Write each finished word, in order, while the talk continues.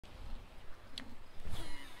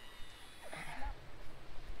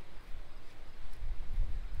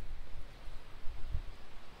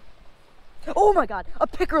Oh my God, a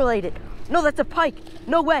pickerel ate it. No, that's a pike.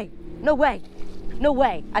 No way, no way, no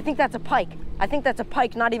way. I think that's a pike. I think that's a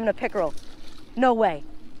pike, not even a pickerel. No way.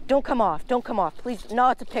 Don't come off, don't come off. Please,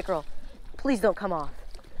 no, it's a pickerel. Please don't come off.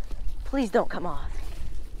 Please don't come off.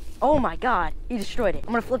 Oh my God, he destroyed it.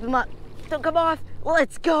 I'm gonna flip him up. Don't come off.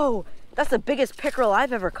 Let's go. That's the biggest pickerel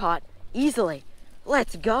I've ever caught, easily.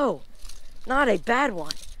 Let's go. Not a bad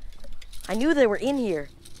one. I knew they were in here.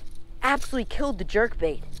 Absolutely killed the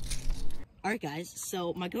jerkbait. All right, guys,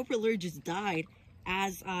 so my GoPro lure just died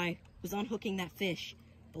as I was unhooking that fish.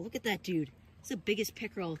 But look at that dude. It's the biggest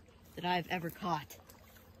pickerel that I've ever caught.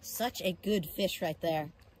 Such a good fish right there.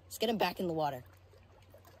 Let's get him back in the water.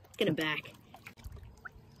 Get him back.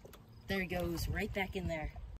 There he goes, right back in there.